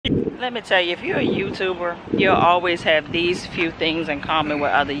Let me tell you, if you're a YouTuber, you'll always have these few things in common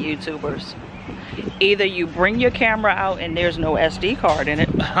with other YouTubers. Either you bring your camera out and there's no SD card in it,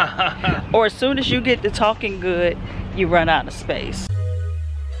 or as soon as you get to talking good, you run out of space.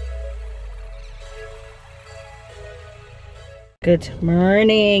 Good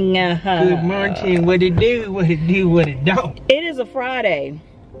morning. Good morning. What it do? What it do? What it don't? It is a Friday.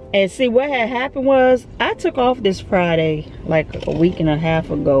 And see, what had happened was I took off this Friday like a week and a half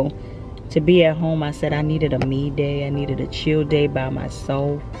ago to be at home. I said I needed a me day. I needed a chill day by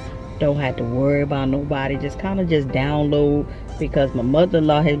myself. Don't have to worry about nobody. Just kind of just download, because my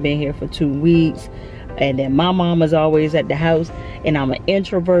mother-in-law has been here for 2 weeks. And then my mom is always at the house. And I'm an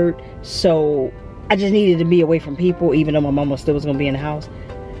introvert. So I just needed to be away from people, even though my mama still was going to be in the house.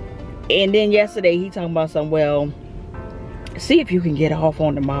 And then yesterday he talking about something, well, see if you can get off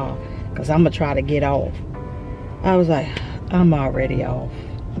on tomorrow, because I'm going to try to get off. I was like, I'm already off.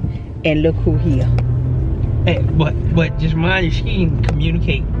 And look who here. Hey, but just mind you, she didn't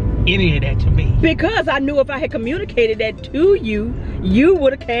communicate any of that to me. Because I knew if I had communicated that to you, you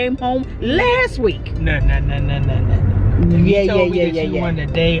would have came home last week. No. You told me that you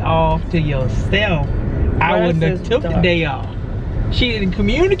wanted a day off to yourself. I wouldn't have took the day off. She didn't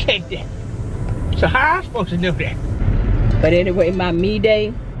communicate that. So how am I supposed to know that? But anyway, my me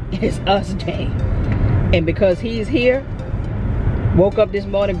day is us day. And because he's here, woke up this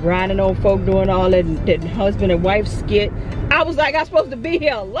morning grinding on folk, doing all that husband and wife skit. I was like, I'm supposed to be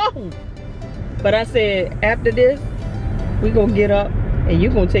here alone. But I said, after this, we gonna get up and you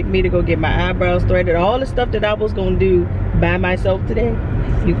gonna take me to go get my eyebrows threaded. All the stuff that I was gonna do by myself today,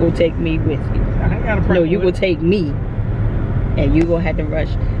 you gonna take me with you. I ain't got a problem. No, you gonna take me and you gonna have to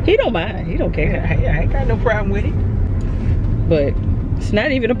rush. He don't mind, he don't care. I ain't got no problem with it. But it's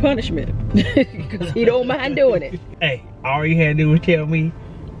not even a punishment, because he don't mind doing it. Hey, all you had to do was tell me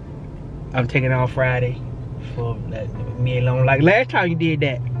I'm taking off Friday for me alone. Like last time you did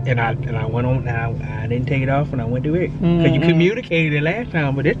that, and I went on. I didn't take it off, and I went to it. Because you communicated it last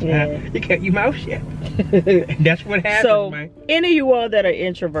time, but this time you kept your mouth shut. That's what happened, so, man. Any of you all that are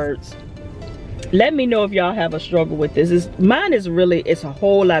introverts, let me know if y'all have a struggle with this. Mine is really, it's a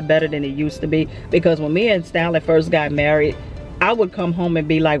whole lot better than it used to be. Because when me and Stanley first got married, I would come home and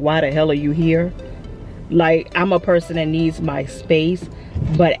be like, why the hell are you here? Like, I'm a person that needs my space.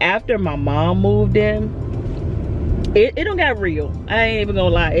 But after my mom moved in, it done got real. I ain't even gonna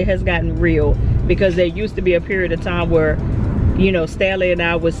lie, it has gotten real. Because there used to be a period of time where, you know, Stanley and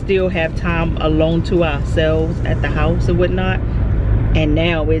I would still have time alone to ourselves at the house and whatnot. And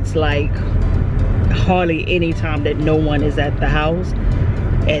now it's like hardly any time that no one is at the house.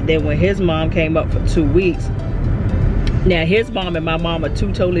 And then when his mom came up for 2 weeks, now his mom and my mom are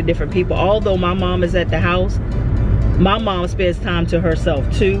two totally different people. Although my mom is at the house, my mom spends time to herself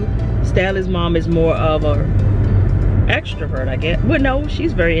too. Stanley's mom is more of a extrovert, I guess. Well, no,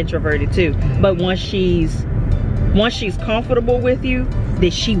 she's very introverted too. But once she's comfortable with you, then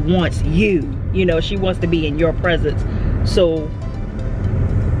she wants you. You know, she wants to be in your presence. So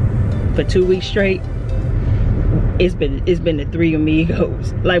for 2 weeks straight, it's been the three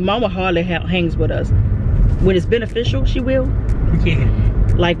amigos. Like mama hardly hangs with us. When it's beneficial, she will. Yeah.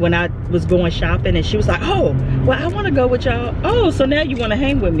 Like when I was going shopping and she was like, oh, well, I want to go with y'all. Oh, so now you want to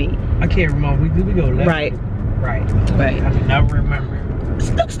hang with me. I can't remember. We go left. Right. I can never remember.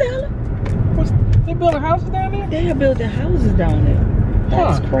 Look, Stanley. They building houses down there? They are building houses down there.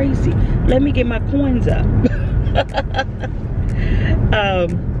 That's crazy. Let me get my coins up.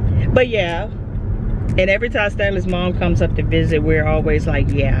 But yeah. And every time Stanley's mom comes up to visit, we're always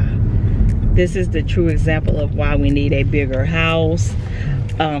like, yeah. This is the true example of why we need a bigger house.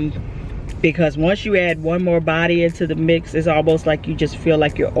 Because once you add one more body into the mix, it's almost like you just feel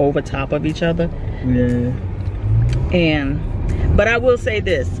like you're over top of each other. Yeah. But I will say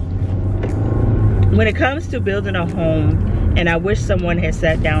this. When it comes to building a home, and I wish someone had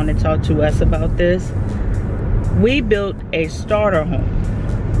sat down and talked to us about this, we built a starter home.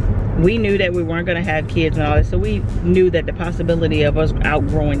 We knew that we weren't going to have kids and all that, so we knew that the possibility of us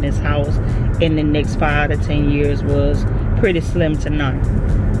outgrowing this house in the next 5 to 10 years was pretty slim to none.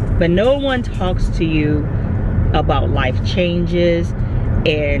 But no one talks to you about life changes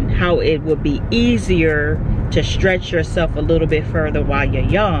and how it would be easier to stretch yourself a little bit further while you're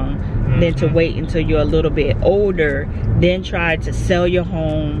young than to wait until you're a little bit older, then try to sell your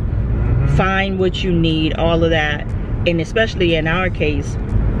home, find what you need, all of that. And especially in our case,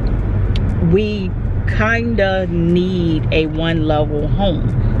 we kinda need a one level home.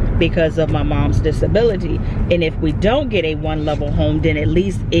 because of my mom's disability. And if we don't get a one-level home, then at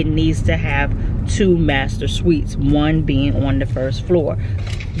least it needs to have 2 master suites, one being on the first floor.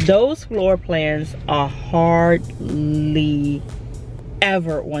 Those floor plans are hardly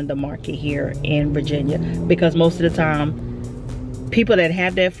ever on the market here in Virginia, because most of the time people that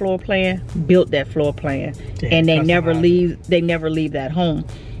have that floor plan built that floor plan, and they never leave that home,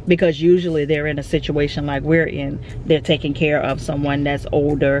 because usually they're in a situation like we're in. They're taking care of someone that's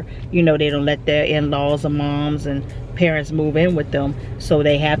older. You know, they don't let their in-laws or moms and parents move in with them, so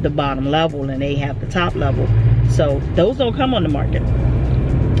they have the bottom level and they have the top level. So those don't come on the market.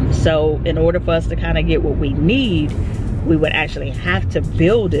 So in order for us to kind of get what we need, we would actually have to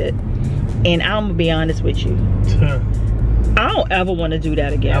build it. And I'm gonna be honest with you, I don't ever want to do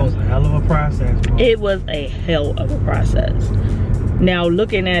that again. That was a hell of a process, bro. It was a hell of a process. Now,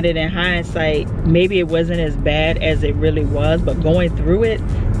 looking at it in hindsight, maybe it wasn't as bad as it really was, but going through it,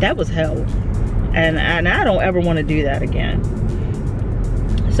 that was hell. And I don't ever want to do that again.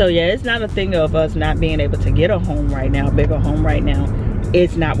 So yeah, it's not a thing of us not being able to get a home right now, a bigger home right now.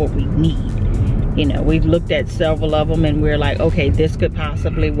 It's not what we need. You know, we've looked at several of them and we're like, okay, this could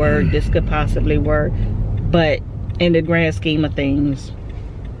possibly work, this could possibly work. But in the grand scheme of things,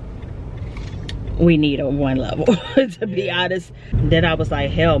 we need a one level, to be honest. Then I was like,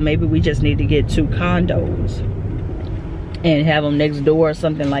 hell, maybe we just need to get 2 condos and have them next door or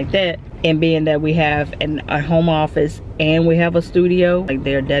something like that. And being that we have a home office and we have a studio, like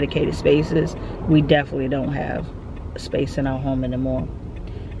they're dedicated spaces, we definitely don't have space in our home anymore.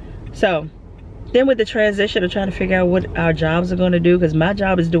 So then with the transition of trying to figure out what our jobs are going to do, because my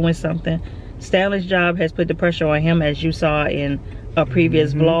job is doing something. Stanley's job has put the pressure on him, as you saw in a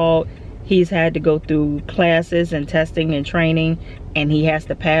previous vlog. He's had to go through classes and testing and training, and he has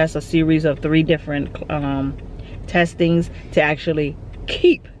to pass a series of 3 different testings to actually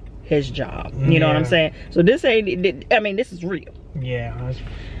keep his job. You know what I'm saying? So this ain't, I mean, this is real. Yeah.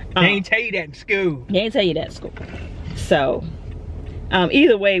 They ain't tell you that in school. They ain't tell you that in school. So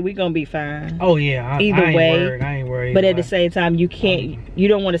either way, we're gonna be fine. Oh yeah, I ain't worried. But at the same time, you can't, you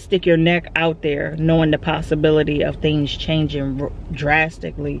don't want to stick your neck out there knowing the possibility of things changing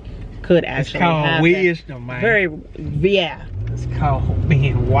drastically could actually happen. It's called wisdom, man. It's called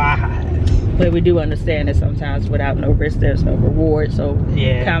being wise. But we do understand that sometimes without no risk, there's no reward. So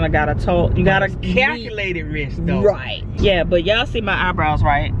you kind of gotta talk. You gotta calculated risk, though. Right. Yeah, but y'all see my eyebrows,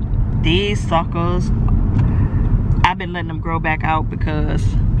 right? These suckers, I've been letting them grow back out because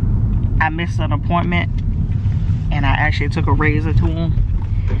I missed an appointment and I actually took a razor to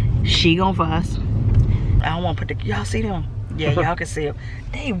them. She gon' fuss. I don't want to put the, y'all see them? Yeah, y'all can see them.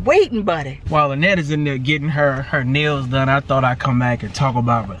 They waiting, buddy. While Lynette is in there getting her nails done, I thought I'd come back and talk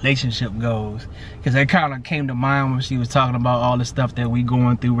about relationship goals. Because that kind of came to mind when she was talking about all the stuff that we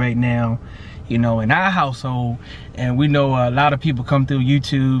going through right now, you know, in our household. And we know a lot of people come through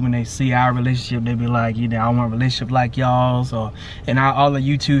YouTube and they see our relationship, they be like, you know, I want a relationship like y'all's. Or, and all the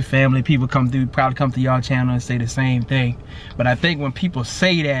YouTube family, people probably come through y'all channel and say the same thing. But I think when people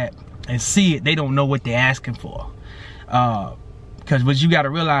say that and see it, they don't know what they're asking for. Because what you got to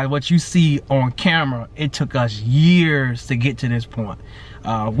realize, what you see on camera, it took us years to get to this point.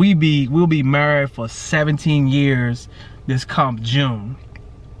 We'll be married for 17 years this come June,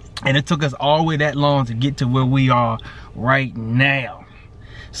 and it took us all the way that long to get to where we are right now.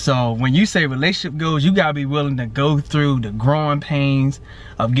 So when you say relationship goals, you gotta be willing to go through the growing pains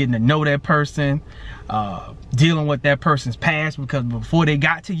of getting to know that person, dealing with that person's past, because before they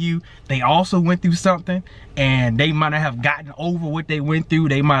got to you, they also went through something, and they might have gotten over what they went through.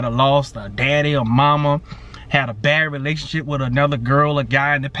 They might have lost a daddy or mama, had a bad relationship with another girl or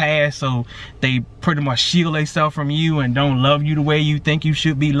guy in the past, so they pretty much shield themselves from you and don't love you the way you think you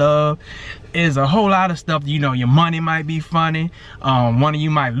should be loved. There's a whole lot of stuff, you know, your money might be funny. One of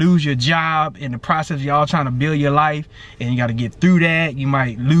you might lose your job in the process. Y'all trying to build your life, and you got to get through that. You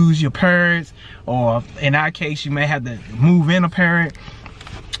might lose your parents, or in our case, you may have to move in a parent.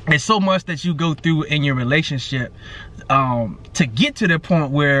 There's so much that you go through in your relationship to get to the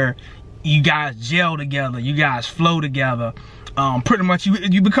point where you guys gel together, you guys flow together. Pretty much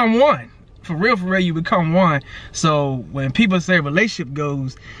you become one. For real, you become one. So when people say relationship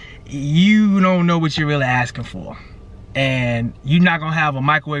goals, you don't know what you're really asking for. And you're not gonna have a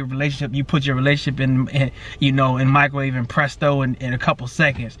microwave relationship. You put your relationship in you know, in microwave and presto in a couple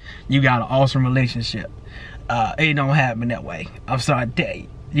seconds, you got an awesome relationship. It don't happen that way. I'm sorry to tell you.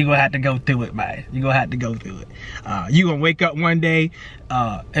 You're gonna have to go through it, man. You're gonna have to go through it. You're gonna wake up one day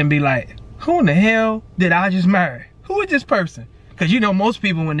and be like, who in the hell did I just marry? Who is this person? Because you know, most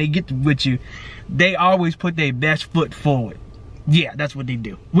people, when they get with you, they always put their best foot forward. Yeah, that's what they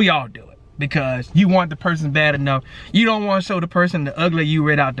do. We all do it. Because you want the person bad enough. You don't want to show the person the ugly you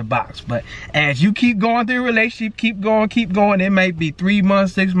right out the box. But as you keep going through a relationship, keep going. It may be 3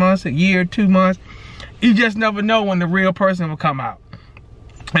 months, 6 months, a year, 2 months. You just never know when the real person will come out.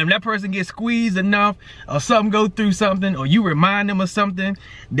 And if that person gets squeezed enough, or something go through something, or you remind them of something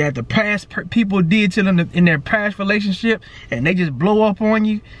that the past people did to them in their past relationship, and they just blow up on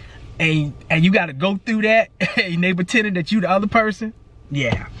you, and you got to go through that, and they pretended that you the other person,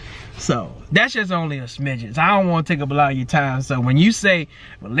 yeah. So that's just only a smidgen. So I don't want to take up a lot of your time. So when you say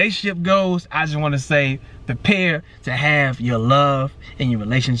relationship goals, I just want to say prepare to have your love and your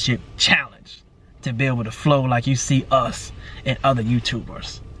relationship challenged to be able to flow like you see us and other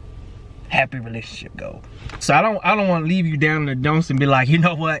YouTubers. Happy relationship goal. So I don't want to leave you down in the dumps and be like, you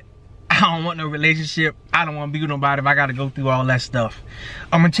know what? I don't want no relationship. I don't want to be with nobody if I got to go through all that stuff.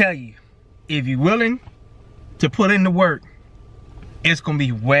 I'm going to tell you, if you're willing to put in the work, it's gonna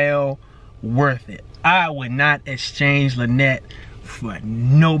be well worth it. I would not exchange Lynette for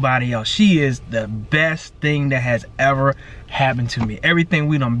nobody else. She is the best thing that has ever happened to me. Everything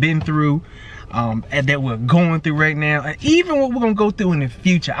we done been through, and that we're going through right now, and even what we're gonna go through in the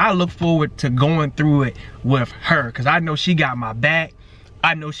future, I look forward to going through it with her, because I know she got my back.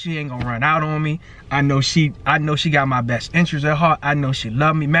 I know she ain't gonna run out on me. I know she got my best interest at heart. I know she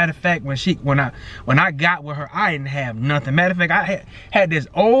loved me. Matter of fact, when I got with her, I didn't have nothing. Matter of fact, I had this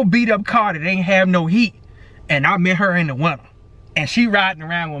old beat up car that ain't have no heat, and I met her in the winter, and she riding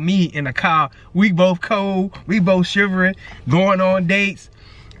around with me in the car. We both cold, we both shivering, going on dates.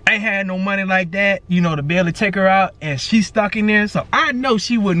 I ain't had no money like that, you know, to be able to take her out, and she stuck in there. So I know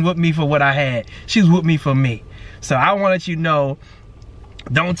she wouldn't whip me for what I had. She was with me for me. So I want to let you know,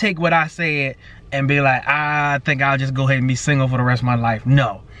 don't take what I said and be like, I think I'll just go ahead and be single for the rest of my life.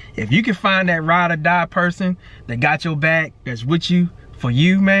 No. If you can find that ride or die person that got your back, that's with you, for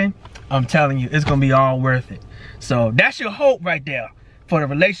you, man, I'm telling you, it's going to be all worth it. So that's your hope right there for the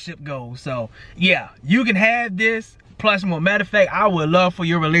relationship goals. So yeah, you can have this plus more. Matter of fact, I would love for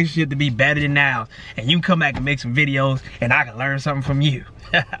your relationship to be better than now, and you can come back and make some videos and I can learn something from you.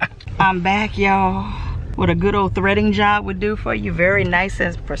 I'm back, y'all. What a good old threading job would do for you. Very nice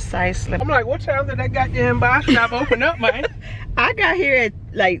and precisely. I'm like, what time did that goddamn bar shop open up, man? I got here at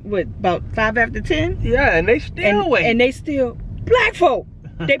like, what, about 5 after 10? Yeah, and they still waiting. And they still, black folk.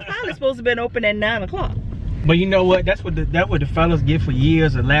 They probably supposed to have been open at 9 o'clock. But you know what? That's what the fellas get for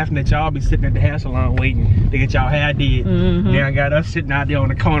years of laughing at y'all be sitting at the hair salon waiting to get y'all hair did. Now I got us sitting out there on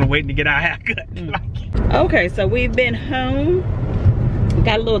the corner waiting to get our hair cut. Okay, so we've been home. We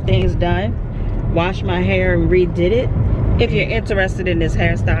got little things done. Washed my hair and redid it. If you're interested in this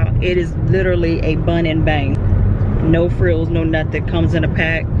hairstyle, it is literally a bun and bang. No frills, no nothing. Comes in a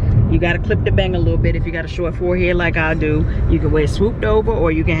pack. You gotta clip the bang a little bit if you got a short forehead like I do. You can wear it swooped over,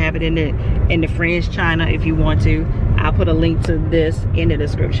 or you can have it in the French China if you want to. I'll put a link to this in the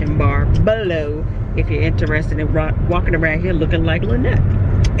description bar below if you're interested in walking around here looking like Lynette.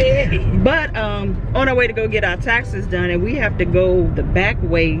 But on our way to go get our taxes done, and we have to go the back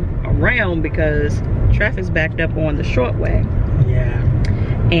way around because traffic's backed up on the short way. Yeah.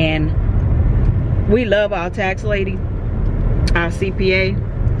 And we love our tax lady, our CPA,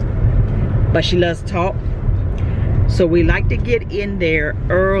 but she loves to talk. So we like to get in there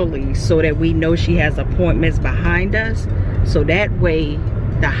early so that we know she has appointments behind us. So that way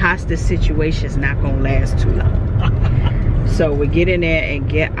the hostage situation is not gonna last too long. So we get in there and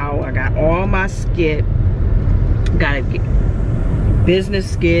get out. I got all my skit. Got a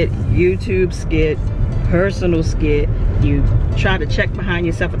business skit, YouTube skit, personal skit. You try to check behind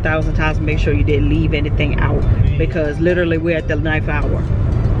yourself 1,000 times to make sure you didn't leave anything out, because literally we're at the 9th hour.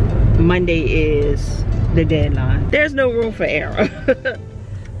 Monday is the deadline. There's no room for error.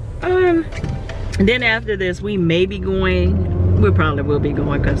 Then after this, we may be going, we probably will be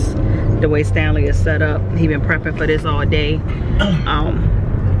going, because the way Stanley is set up, he been prepping for this all day.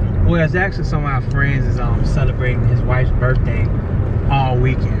 Well, it's actually some of our friends is celebrating his wife's birthday all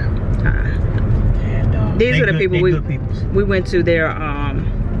weekend. And these are the people we went to their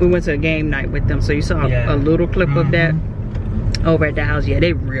we went to a game night with them. So you saw a little clip of that over at the house. Yeah,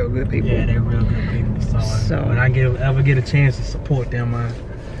 they real good people. Yeah, they're real good people. So when I ever get a chance to support them, I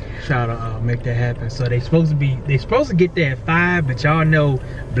try to make that happen. So they supposed to get there at 5, but y'all know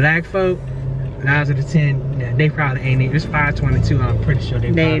black folk 9 out of 10, they probably ain't even. It's 5:22. I'm pretty sure they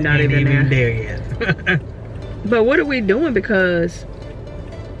ain't even there yet. But what are we doing? Because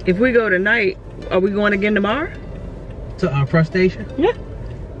if we go tonight, are we going again tomorrow? To Press Station? Yeah.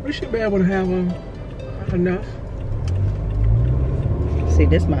 We should be able to have enough. See,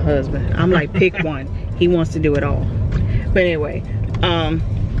 this is my husband. I'm like, pick one. He wants to do it all. But anyway,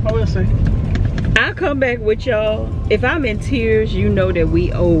 I will say. I'll come back with y'all. If I'm in tears, you know that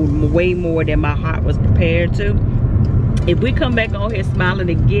we owe way more than my heart was prepared to. If we come back on here smiling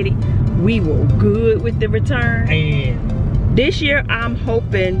and giddy, we were good with the return. And this year, I'm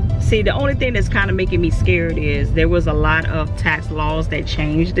hoping, see, the only thing that's kind of making me scared is there was a lot of tax laws that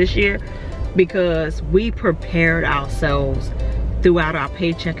changed this year because we prepared ourselves throughout our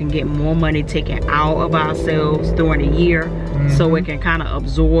paycheck and get more money taken out of ourselves during the year so it can kind of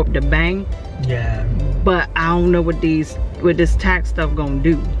absorb the bang. Yeah. But I don't know what this tax stuff gonna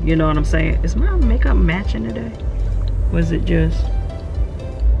do. You know what I'm saying? Is my makeup matching today? Was it just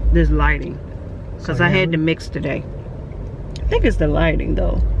this lighting? Because I had to mix today. I think it's the lighting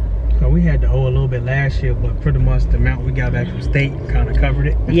though. So we had to owe a little bit last year, but pretty much the amount we got back from state kind of covered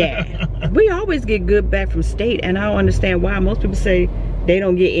it. Yeah. We always get good back from state, and I don't understand why. Most people say they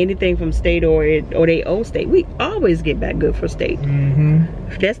don't get anything from state or they owe state. We always get back good for state.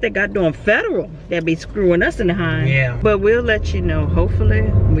 That's that goddamn federal that be screwing us in the hind. Yeah. But we'll let you know. Hopefully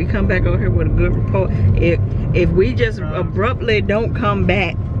we come back over here with a good report. If we just abruptly don't come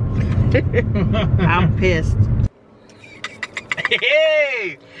back, I'm pissed.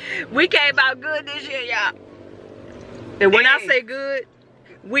 Hey, we came out good this year, y'all. And when I say good,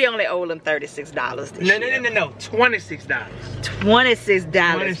 we only owe them $36 this year. No, $26.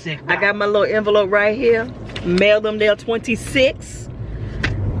 $26. I got my little envelope right here. Mailed them there $26.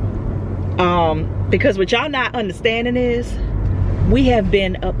 Because what y'all not understanding is we have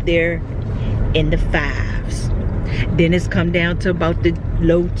been up there in the 5s. Then it's come down to about the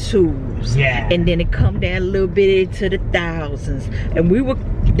low 2s. Yeah. And then it come down a little bit into the 1000s. And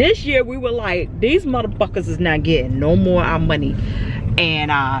this year we were like, these motherfuckers is not getting no more our money.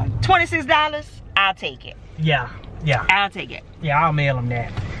 And $26, I'll take it. Yeah. I'll take it. Yeah, I'll mail them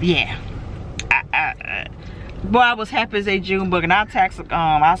that. Yeah. Boy, I was happy as a June bug, and our tax,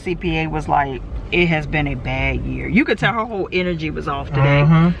 our CPA was like, it has been a bad year. You could tell her whole energy was off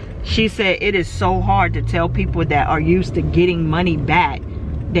today. She said it is so hard to tell people that are used to getting money back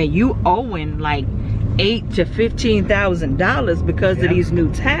that you owing like $8,000 to $15,000 because of these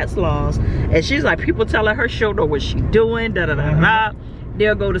new tax laws. And she's like, people telling her she'll know what she's doing,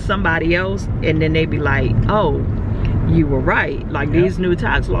 They'll go to somebody else and then they be like, oh, you were right. Like these new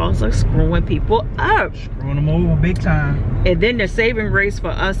tax laws are screwing people up. Screwing them over big time. And then the saving grace for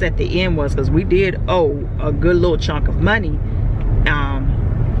us at the end was because we did owe a good little chunk of money.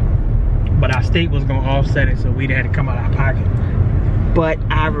 But our state was gonna offset it, so we had to come out of our pocket. But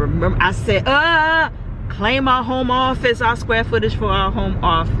I remember I said, claim our home office, our square footage for our home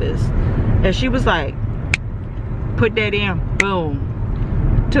office. And she was like, put that in, boom.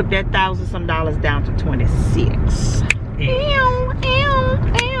 Took that $1,000-some down to 26.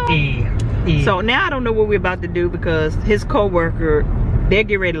 So now I don't know what we're about to do because his co-worker, they're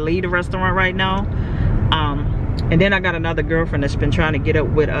getting ready to leave the restaurant right now. And then I got another girlfriend that's been trying to get up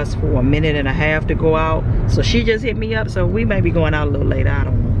with us for a minute and a half to go out. So she just hit me up, so we may be going out a little later, I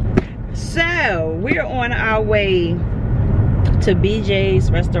don't know. So we're on our way to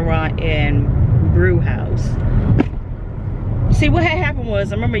BJ's restaurant and brew house. See, what had happened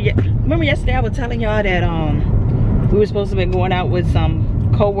was, remember yesterday I was telling y'all that we were supposed to be going out with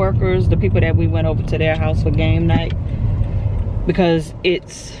some co-workers, the people that we went over to their house for game night, because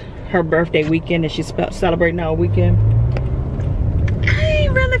it's her birthday weekend and she's celebrating our weekend. I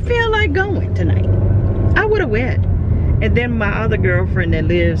ain't really feel like going tonight. I would have went. And then my other girlfriend that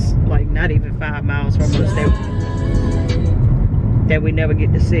lives like not even 5 miles from us that we never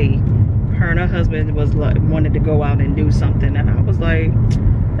get to see, her and her husband was like, wanted to go out and do something, and I was like,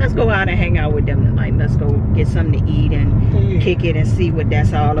 let's go out and hang out with them tonight. Let's go get something to eat and kick it and see what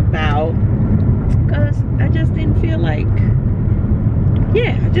that's all about. Because I just didn't feel like,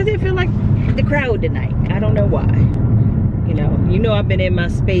 I just didn't feel like the crowd tonight. I don't know why. You know I've been in my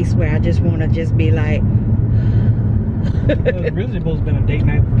space where I just want to just be like. Well, it's really supposed to be a date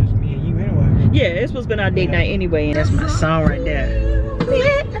night with just me and you anyway. Yeah, it's supposed to be our date night anyway, and that's my song right there.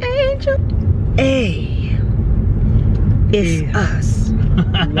 Angel. Hey, it's us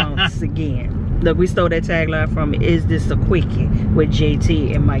once again. Look, we stole that tagline from Is This a Quickie with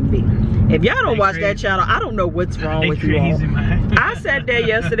JT and Mike B. If y'all don't watch that channel, I don't know what's wrong with you all. I sat there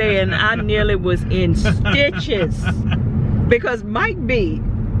yesterday and I nearly was in stitches because Mike B,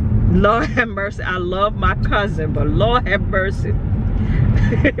 Lord have mercy, I love my cousin, but Lord have mercy.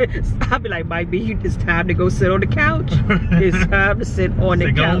 I'll be like, Mike B, it's time to go sit on the couch. It's time to sit on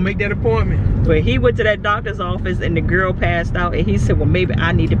the couch. Go make that appointment. But he went to that doctor's office and the girl passed out, and he said, well, maybe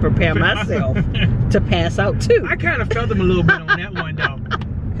I need to prepare myself to pass out too. I kind of felt him a little bit on that one though.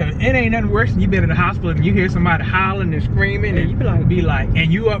 it ain't nothing worse than you been in the hospital and you hear somebody howling and screaming and you be like,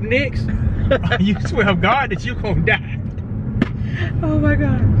 and you up next? You swear to God that you gonna die. Oh my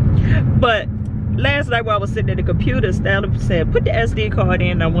God. But last night while I was sitting at the computer, Stanley said, put the SD card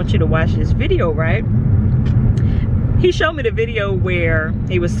in, I want you to watch this video, right? He showed me the video where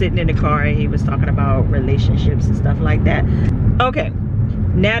he was sitting in the car and he was talking about relationships and stuff like that. Okay,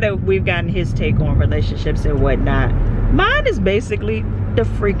 now that we've gotten his take on relationships and whatnot, mine is basically the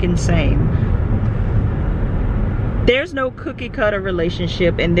freaking same. There's no cookie cutter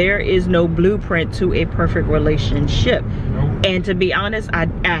relationship and there is no blueprint to a perfect relationship. Nope. And to be honest, I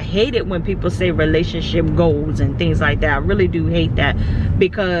hate it when people say relationship goals and things like that. I really do hate that,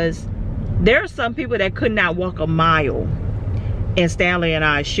 because there are some people that could not walk a mile in Stanley and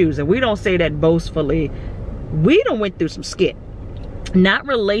I's shoes, and we don't say that boastfully. We done went through some skit, not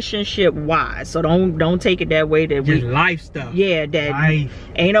relationship wise, so don't take it that way. That just life stuff. Yeah, that life.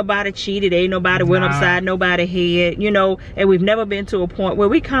 Ain't nobody cheated, ain't nobody went upside nobody's head, you know. And we've never been to a point where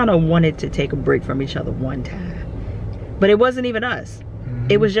we kind of wanted to take a break from each other one time, but it wasn't even us.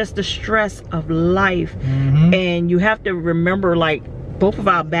 It was just the stress of life. And you have to remember, like, both of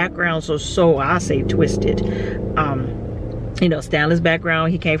our backgrounds are so, I say, twisted. You know, Stanley's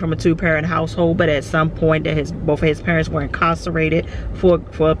background, he came from a two-parent household, but at some point that both of his parents were incarcerated for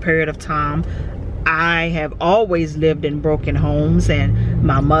a period of time. I have always lived in broken homes, and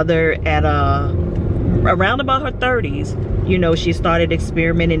my mother at around about her 30s, you know, she started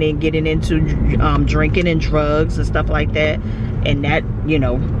experimenting and getting into drinking and drugs and stuff like that, and that, you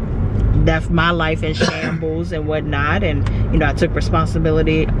know, left my life in shambles and whatnot. And you know, I took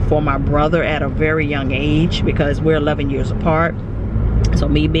responsibility for my brother at a very young age, because we're 11 years apart. So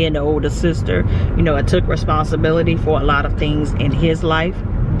me being the older sister, you know, I took responsibility for a lot of things in his life.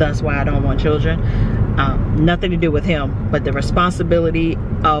 That's why I don't want children. Nothing to do with him, but the responsibility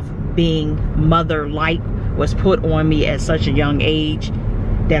of being mother-like was put on me at such a young age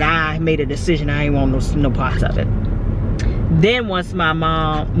that I made a decision I ain't want no parts of it. Then once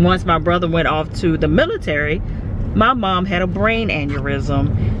my brother went off to the military, my mom had a brain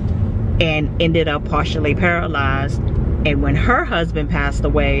aneurysm and ended up partially paralyzed. And when her husband passed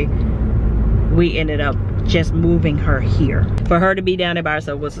away, we ended up just moving her here. For her to be down there by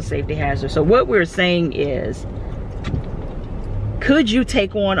herself was a safety hazard. So what we're saying is, could you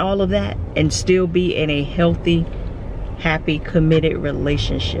take on all of that and still be in a healthy, happy, committed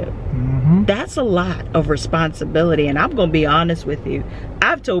relationship? That's a lot of responsibility. And I'm gonna be honest with you,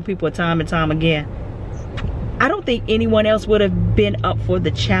 I've told people time and time again, I don't think anyone else would have been up for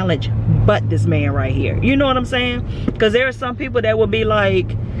the challenge but this man right here. You know what I'm saying? Because there are some people that would be like,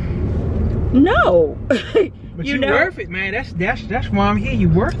 no. But you worth it, man. That's why I'm here. You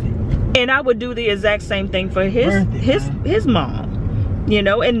worth it. And I would do the exact same thing for his mom. You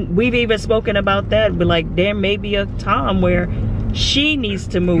know, and we've even spoken about that, but like, there may be a time where she needs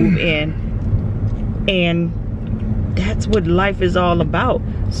to move in, and that's what life is all about.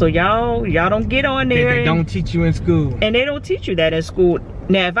 So y'all don't get on there. They don't teach you in school. And they don't teach you that in school.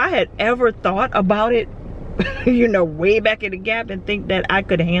 Now, if I had ever thought about it, you know, way back in the gap, and think that I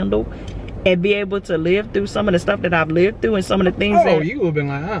could handle and be able to live through some of the stuff that I've lived through and some of the things that, you would have been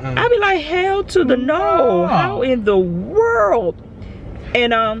like, I'd be like, hell to the no. How in the world?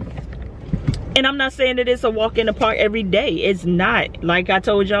 And I'm not saying that it's a walk in the park every day. It's not. Like I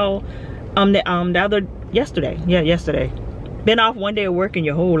told y'all yesterday. Been off one day of work and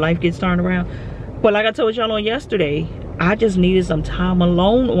your whole life gets turned around. But like I told y'all on yesterday, I just needed some time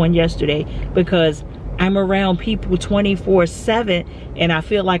alone on yesterday, because I'm around people 24/7 and I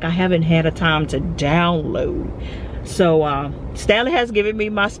feel like I haven't had a time to download. So Stanley has given me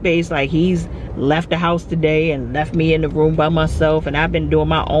my space. Like, he's left the house today and left me in the room by myself, and I've been doing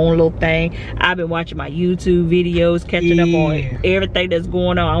my own little thing. I've been watching my YouTube videos, catching up on everything that's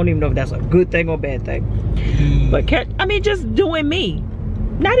going on. I don't even know if that's a good thing or bad thing, but I mean, just doing me,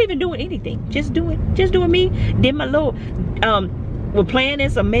 not even doing anything, just doing me. Did my little we're planning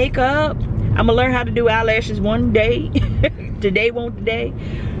some makeup. I'm gonna learn how to do eyelashes one day. Today won't today.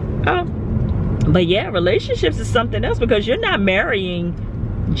 But yeah, relationships is something else, because you're not marrying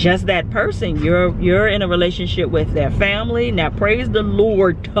just that person. You're in a relationship with their family. Now, praise the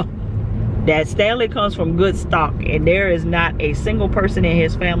Lord that Stanley comes from good stock, and there is not a single person in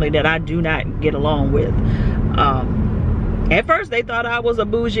his family that I do not get along with. At first they thought I was a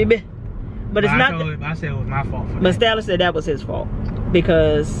bougie bitch, but it's not. I said it was my fault for that. But Stanley said that was his fault,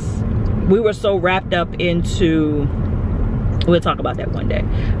 because we were so wrapped up into, we'll talk about that one day,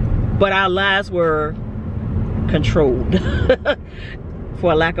 but our lives were controlled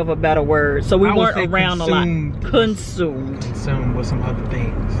for a lack of a better word. So we weren't around a lot. Consumed with some other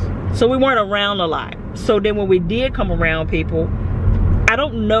things. So we weren't around a lot. So then when we did come around people, I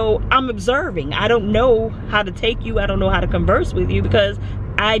don't know, I'm observing. I don't know how to take you. I don't know how to converse with you because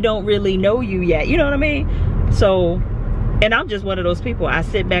I don't really know you yet. You know what I mean? So, and I'm just one of those people. I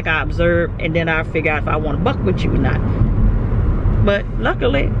sit back, I observe, and then I figure out if I want to buck with you or not. But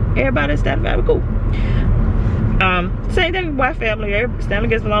luckily, everybody in Stanley family cool. Same thing with my family. Stanley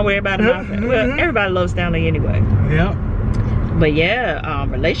gets along with everybody in my family. Well, everybody loves Stanley anyway. Yeah. But yeah,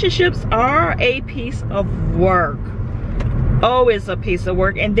 relationships are a piece of work. Oh, it's a piece of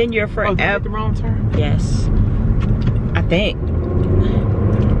work. And then you're forever. Oh, the wrong term? Yes. I think.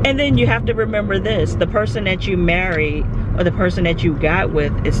 And then you have to remember this. The person that you married or the person that you got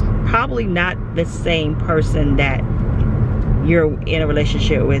with is probably not the same person that you're in a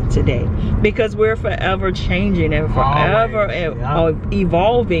relationship with today, because we're forever changing and forever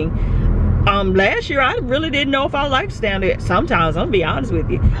evolving. Last year I really didn't know if I liked Stanley. Sometimes, I'm gonna be honest with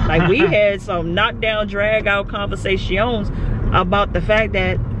you, like we had some knockdown, drag out conversations about the fact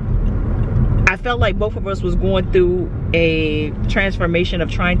that I felt like both of us was going through a transformation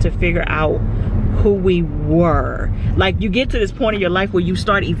of trying to figure out who we were. Like, you get to this point in your life where you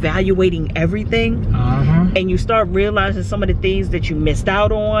start evaluating everything, and you start realizing some of the things that you missed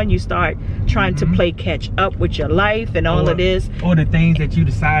out on. You start trying to play catch up with your life and all of this, or the things that you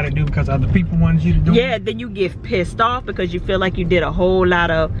decided to do because other people wanted you to do. Yeah, then you get pissed off because you feel like you did a whole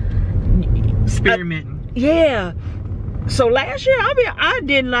lot of experimenting. Yeah. So last year, I mean, I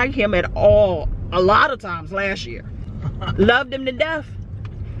didn't like him at all. A lot of times last year. Loved him to death.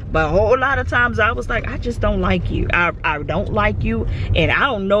 But a whole lot of times I was like, I just don't like you. I don't like you. And I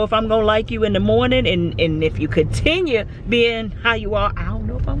don't know if I'm going to like you in the morning. And if you continue being how you are, I don't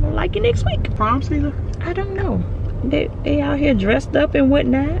know if I'm going to like you next week. Prom season? I don't know. They out here dressed up and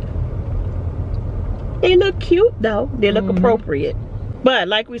whatnot. They look cute though. They look appropriate. But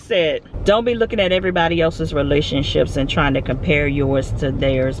like we said, don't be looking at everybody else's relationships and trying to compare yours to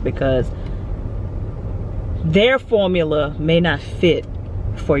theirs, because their formula may not fit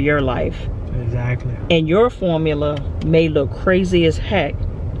for your life. Exactly. And your formula may look crazy as heck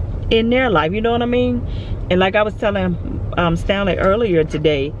in their life. You know what I mean? And like I was telling Stanley earlier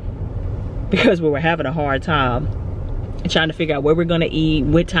today, because we were having a hard time trying to figure out where we're gonna eat,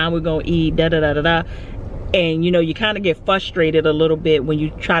 what time we're gonna eat, da-da-da-da-da. And you know, you kind of get frustrated a little bit when you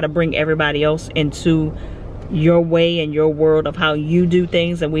try to bring everybody else into your way and your world of how you do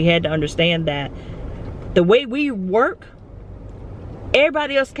things. And we had to understand that the way we work,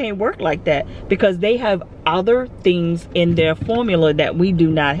 everybody else can't work like that, because they have other things in their formula that we do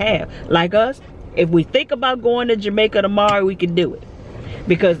not have. Like us, if we think about going to Jamaica tomorrow, we can do it.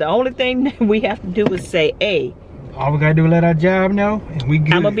 Because the only thing that we have to do is say, hey, all we gotta do is let our job know, and we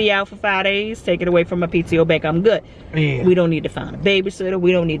good. I'm gonna be out for 5 days, take it away from my PTO bank, I'm good. Yeah. We don't need to find a babysitter.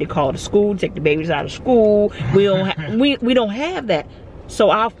 We don't need to call the school, take the babies out of school. We don't we don't have that.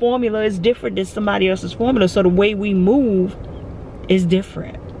 So our formula is different than somebody else's formula. So the way we move is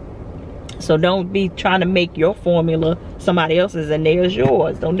different. So don't be trying to make your formula somebody else's and theirs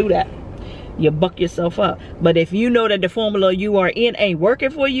yours. Don't do that. You buck yourself up. But if you know that the formula you are in ain't working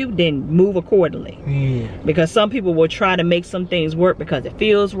for you, then move accordingly. Yeah. Because some people will try to make some things work because it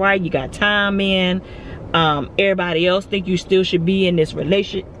feels right. You got time in. Everybody else think you still should be in this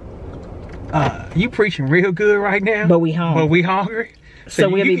relationship. You preaching real good right now. But we hungry. But we hungry. So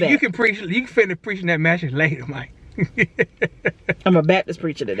we'll be back. You can preach. You can finish preaching that message later, Mike. I'm a Baptist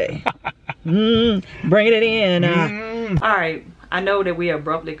preacher today. Bringing it in. All right. I know that we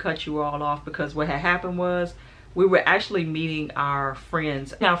abruptly cut you all off because what had happened was we were actually meeting our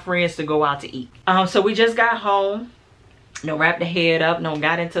friends to go out to eat. So we just got home. Wrapped the head up.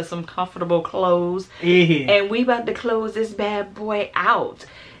 Got into some comfortable clothes. Yeah. And we about to close this bad boy out.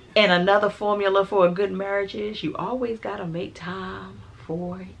 And another formula for a good marriage is you always got to make time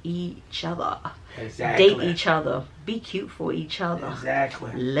for each other. Exactly. Date each other. Be cute for each other.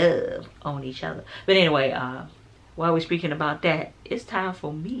 Exactly. Love on each other. But anyway, while we're speaking about that, it's time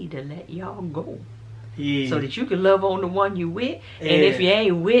for me to let y'all go. Yeah. So that you can love on the one you with. Yeah. And if you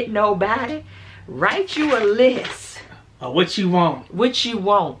ain't with nobody, write you a list. What you want. What you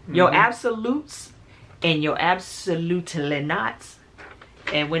want. Your absolutes and your absolutely nots.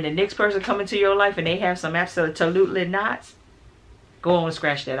 And when the next person come into your life and they have some absolutely nots, go on and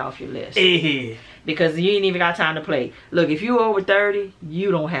scratch that off your list. Yeah. Because you ain't even got time to play. Look, if you're over 30,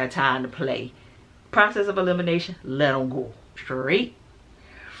 you don't have time to play. Process of elimination, let them go. Straight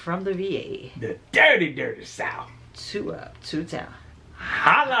from the VA. The dirty, dirty South. To town.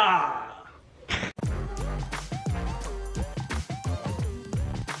 Holla!